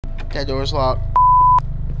That door's locked.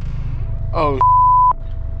 Oh.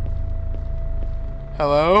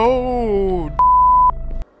 Hello.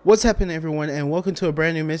 What's happening, everyone, and welcome to a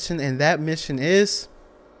brand new mission, and that mission is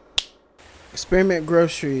Experiment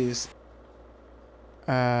Groceries.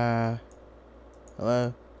 Hello?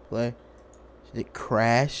 Play. Did it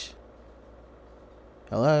crash?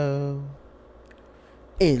 Hello?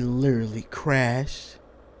 It literally crashed.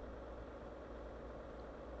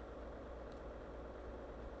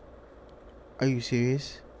 Are you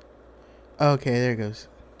serious? Okay, there it goes.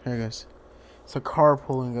 There it goes. It's a car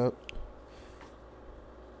pulling up.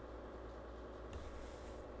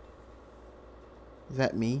 Is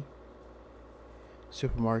that me?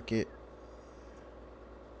 Supermarket.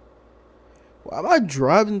 Why am I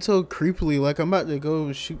driving so creepily like I'm about to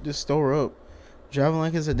go shoot this store up? Driving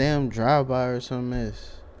like it's a damn drive-by or some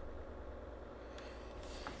mess.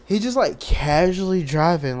 He just like casually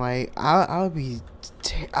driving. Like I'll be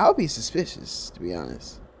suspicious, to be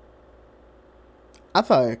honest. I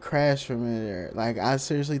thought it crashed for a minute there. Like I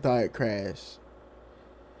seriously thought it crashed.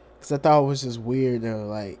 Cause I thought it was just weird though.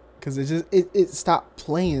 Like cause it stopped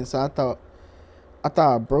playing. So I thought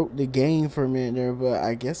I broke the game for a minute there, but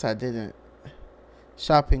I guess I didn't.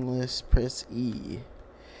 Shopping list, press E.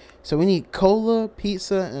 So we need cola,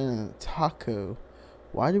 pizza, and a taco.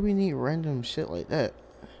 Why do we need random shit like that?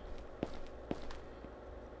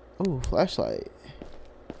 Oh, flashlight.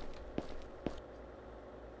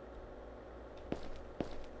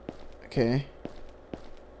 Okay.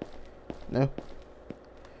 No.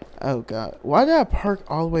 Oh god. Why did I park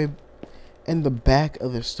all the way in the back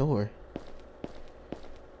of the store?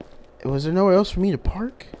 Was there nowhere else for me to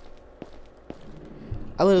park?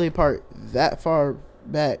 I literally parked that far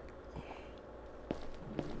back.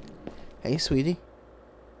 Hey, sweetie.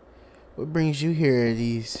 What brings you here at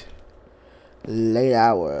these late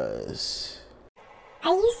hours?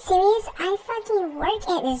 Are you serious? I fucking work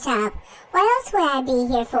at this job. What else would I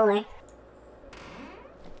be here for?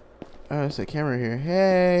 Oh, there's a camera here.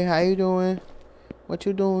 Hey, how you doing? What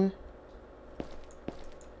you doing?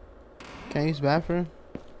 Can I use the bathroom?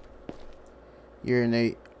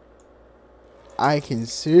 Urinate. I can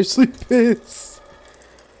seriously piss.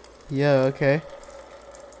 Yeah, okay.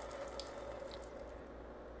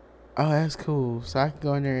 Oh, that's cool. So I can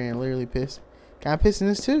go in there and literally piss. Can I piss in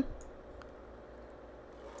this too?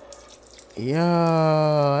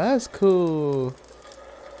 Yo, that's cool.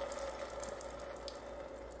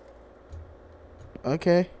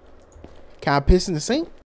 Okay. Can I piss in the sink?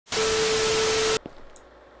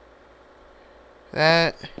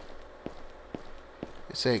 That.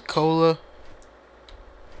 It said cola.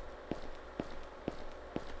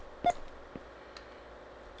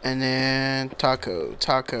 And then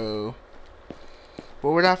taco.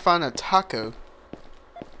 Where would I find a taco?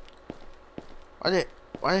 Why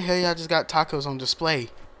the hell y'all just got tacos on display?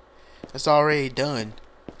 That's already done.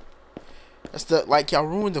 That's like y'all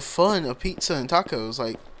ruined the fun of pizza and tacos.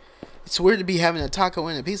 Like it's weird to be having a taco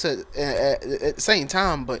and a pizza at the same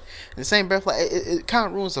time, but in the same breath, like it kind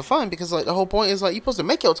of ruins the fun because like the whole point is like you're supposed to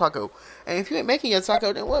make your taco, and if you ain't making your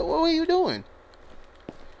taco, then what are you doing?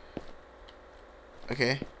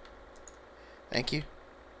 Okay. Thank you.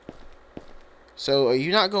 So, are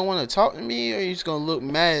you not gonna want to talk to me, or are you just gonna look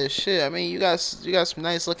mad as shit? I mean, you got some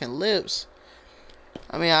nice looking lips.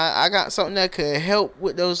 I mean, I got something that could help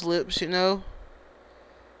with those lips, you know.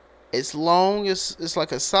 It's long. It's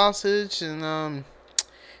like a sausage, and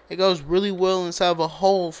it goes really well inside of a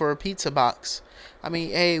hole for a pizza box. I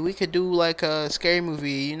mean, hey, we could do like a scary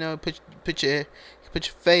movie, you know. Put your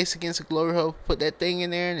face against a glory hole, put that thing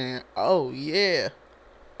in there, and then, oh yeah.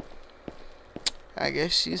 I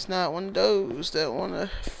guess she's not one of those that want to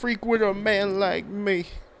freak with a man like me.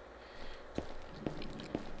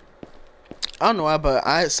 I don't know why, but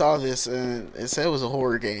I saw this and it said it was a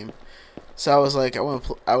horror game. So I was like,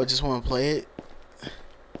 I would just want to play it.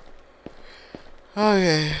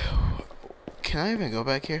 Okay. Can I even go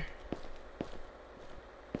back here?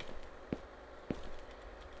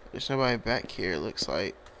 There's nobody back here, it looks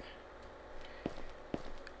like.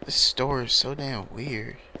 This store is so damn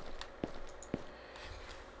weird.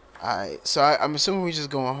 Alright, so I'm assuming we're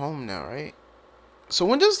just going home now, right? So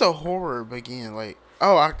when does the horror begin? Like,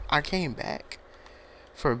 oh, I came back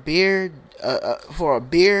for a beer,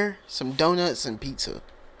 some donuts, and pizza.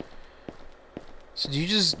 So do you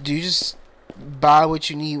just buy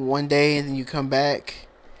what you need one day and then you come back?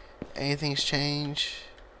 Anything's changed?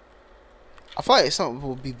 I feel like something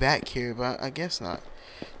will be back here, but I guess not.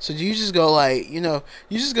 So do you just go like, you know,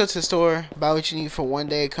 you just go to the store, buy what you need for one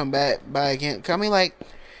day, come back, buy again? I mean, like,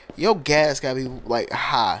 your gas gotta be like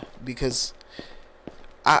high because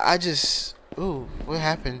I just, ooh, what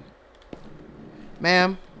happened?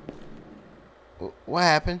 Ma'am, what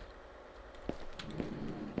happened?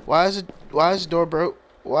 Why is the door broke?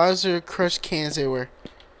 Why is there crushed cans everywhere?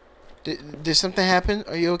 Did something happen?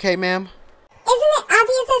 Are you okay, ma'am? Isn't it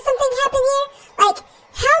obvious that something happened here? Like,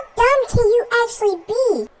 how dumb can you actually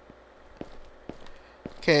be?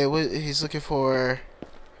 Okay, what he's looking for?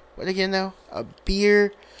 What again now? A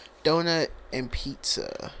beer, donut, and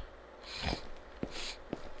pizza.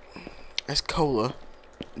 That's cola.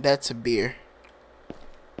 That's a beer.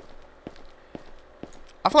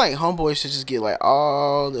 I feel like homeboy should just get like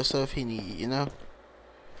all the stuff he need, you know?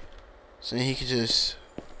 So then he could just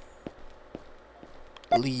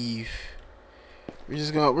leave. We're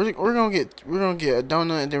gonna get a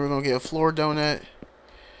donut, and then we're gonna get a floor donut.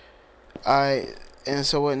 Alright, and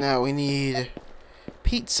so what now? We need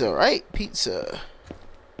pizza, right? Pizza.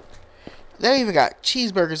 They even got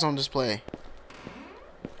cheeseburgers on display.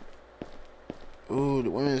 Ooh,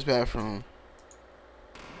 the women's bathroom.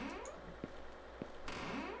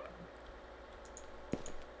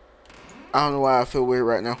 I don't know why I feel weird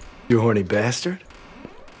right now. You horny bastard.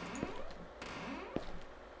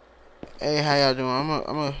 Hey, how y'all doing?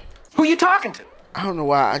 I'm a. Who you talking to? I don't know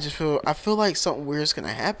why. I feel like something weird's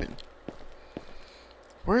gonna happen.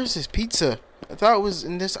 Where is this pizza? I thought it was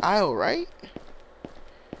in this aisle, right?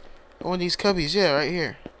 One of these cubbies, yeah, right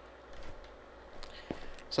here.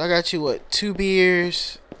 So I got you what? 2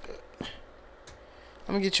 beers. I'm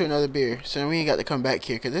gonna get you another beer, so we ain't got to come back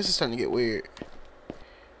here, cause this is starting to get weird.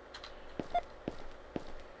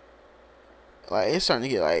 Like, it's starting to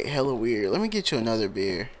get like hella weird. Let me get you another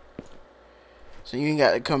beer, so you ain't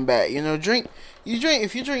got to come back. You know,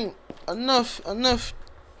 if you drink enough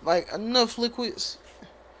liquids,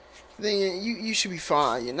 then you should be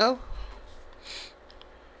fine. You know.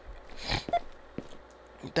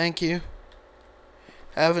 Thank you.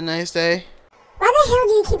 Have a nice day. Why the hell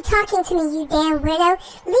do you keep talking to me, you damn weirdo?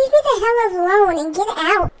 Leave me the hell alone and get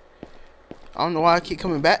out. I don't know why I keep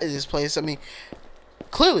coming back to this place. I mean,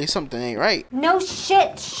 clearly something ain't right. No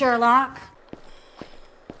shit, Sherlock.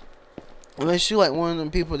 Unless you like one of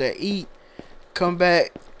them people that eat, come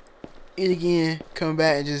back, eat again, come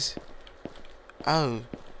back and just... Oh,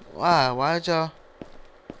 why? Why'd y'all...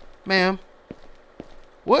 Ma'am,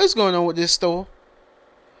 what is going on with this store?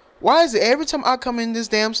 Why is it every time I come in this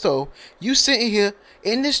damn store, you sitting here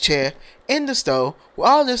in this chair, in the store, with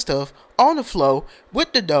all this stuff on the floor,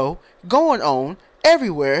 with the dough, going on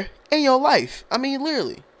everywhere in your life? I mean,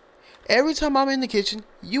 literally. Every time I'm in the kitchen,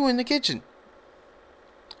 you in the kitchen.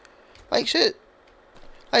 Like, shit.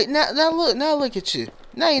 Like, now look at you.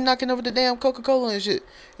 Now you knocking over the damn Coca-Cola and shit.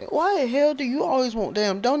 Why the hell do you always want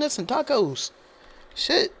damn donuts and tacos?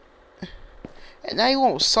 Shit. And now you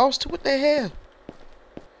want sauce too? What the hell?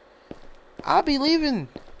 I'll be leaving.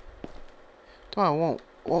 Do I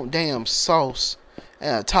want damn sauce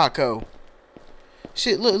and a taco?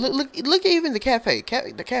 Shit, look at even the cafe.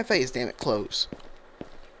 The cafe is damn it closed.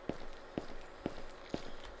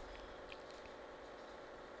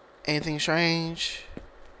 Anything strange?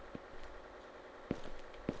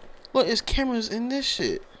 Look, there's cameras in this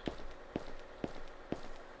shit.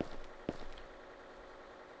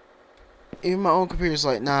 Even my own computer's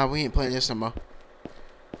like, nah, we ain't playing this no more.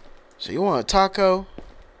 So you want a taco?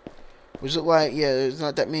 Which look like, yeah, there's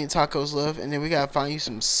not that many tacos left. And then we gotta find you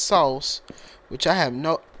some sauce. Which I have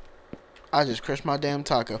no... I just crushed my damn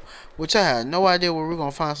taco. Which I had no idea where we're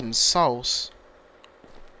gonna find some sauce.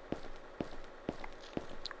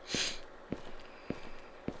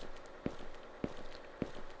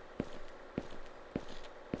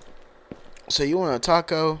 So you want a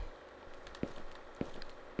taco,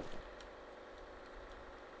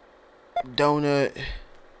 donut,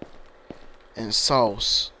 and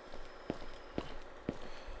sauce.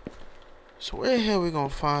 So where the hell are we gonna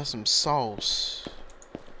find some sauce?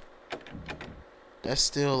 That's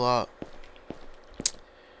still locked.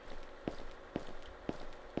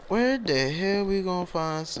 Where the hell we gonna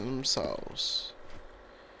find some sauce?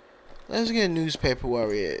 Let's get a newspaper while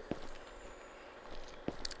we're at.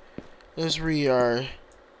 Let's read our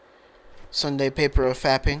Sunday paper of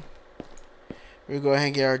fapping. We'll go ahead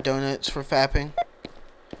and get our donuts for fapping.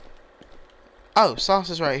 Oh, sauce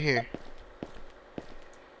is right here.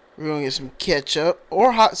 We're gonna get some ketchup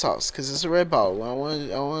or hot sauce because it's a red bottle. I want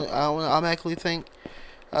to automatically think,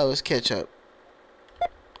 oh, it's ketchup.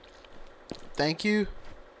 Thank you.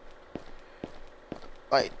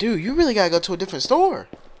 Like, dude, you really gotta go to a different store.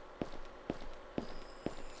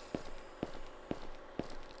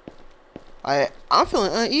 I'm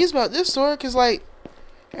feeling uneasy about this store because, like,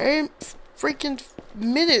 every freaking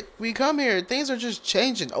minute we come here, things are just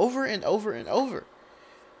changing over and over and over.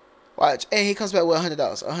 Watch. And he comes back with $100.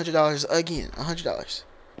 $100 again. $100.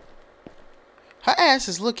 Her ass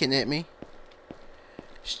is looking at me.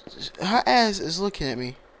 Her ass is looking at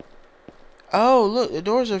me. Oh, look. The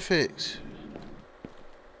doors are fixed.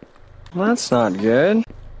 Well, that's not good.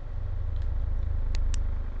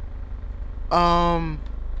 Ma'am?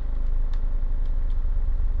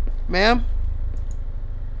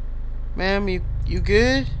 Ma'am, you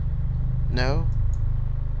good? No.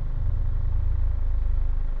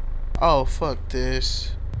 Oh, fuck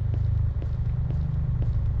this.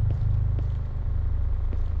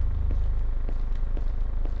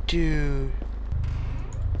 Dude.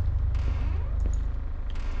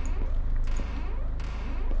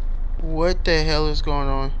 What the hell is going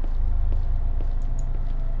on?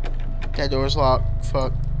 That door's locked.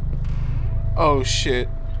 Fuck. Oh, shit.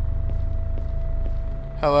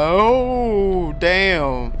 Hello?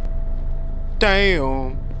 Damn.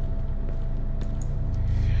 Damn.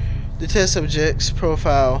 The test subject's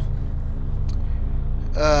profile.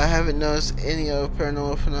 I haven't noticed any of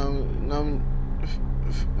paranormal phenomena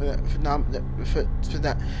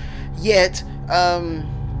yet.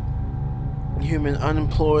 Human,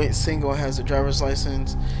 unemployed, single, has a driver's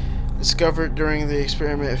license. Discovered during the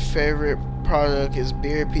experiment. Favorite product is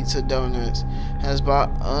beer, pizza, donuts. Has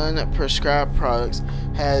bought unprescribed products.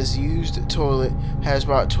 Has used toilet. Has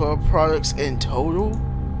bought 12 products in total.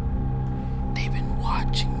 They've been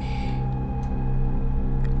watching me.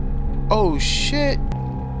 Oh shit.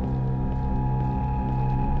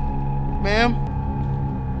 Ma'am?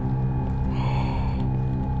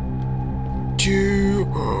 Dude.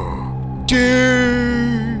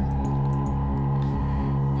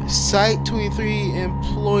 Site 23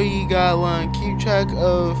 employee guideline. Keep track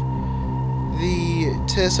of the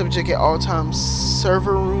test subject at all times.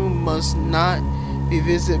 Server room must not be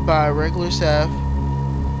visited by regular staff.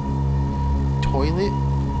 Toilet?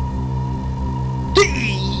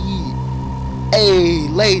 Hey,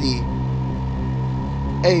 lady.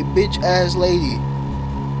 Hey, bitch ass lady.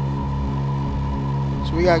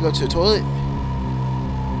 So we gotta go to the toilet?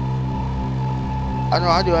 I know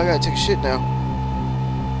I do. I gotta take a shit now.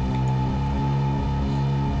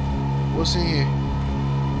 What's in here?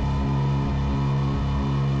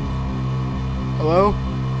 Hello?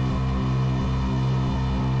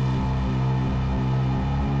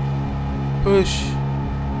 Push.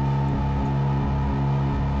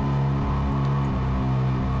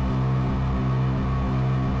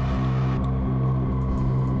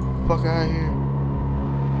 Fuck out of here.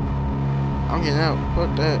 I'm getting out.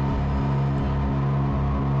 Fuck that.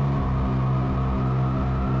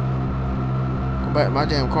 Go back to my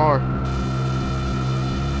damn car.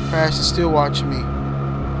 Crash is still watching me.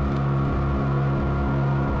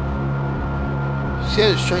 She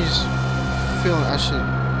had the strangest feeling. I should.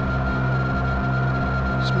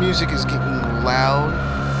 This music is getting loud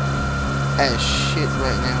as shit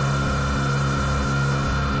right now.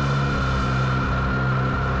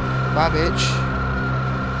 Bye, bitch.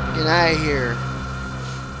 Get out of here.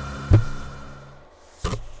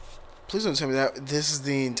 Please don't tell me that this is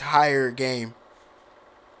the entire game.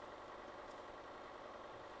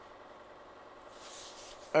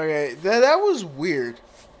 Okay, that was weird.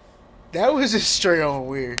 That was just straight on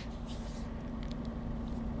weird.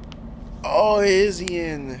 Oh, is he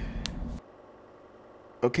in?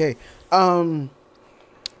 Okay. Well,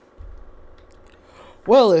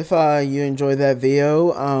 if you enjoyed that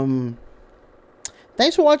video,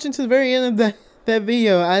 thanks for watching to the very end of that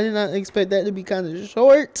video. I did not expect that to be kind of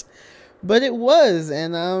short, but it was,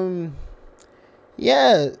 and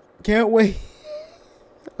yeah, can't wait.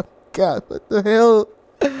 Oh, God, what the hell?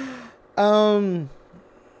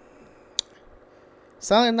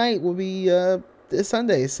 Silent Night will be this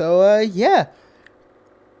Sunday, so yeah.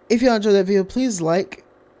 If y'all enjoyed that video, please like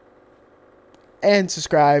and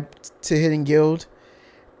subscribe to Hidden Guild.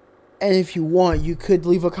 And if you want, you could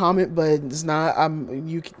leave a comment, but it's not.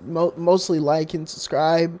 You can mostly like and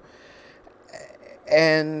subscribe.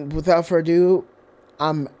 And without further ado,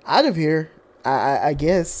 I'm out of here. I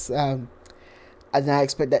guess. I did not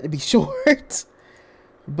expect that to be short.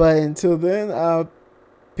 But until then,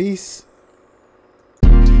 peace.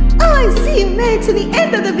 Oh, I see you made it to the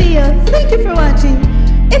end of the video. Thank you for watching.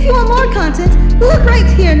 If you want more content, look right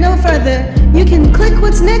here, no further. You can click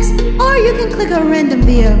what's next, or you can click a random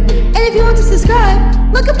video. And if you want to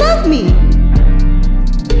subscribe, look above me.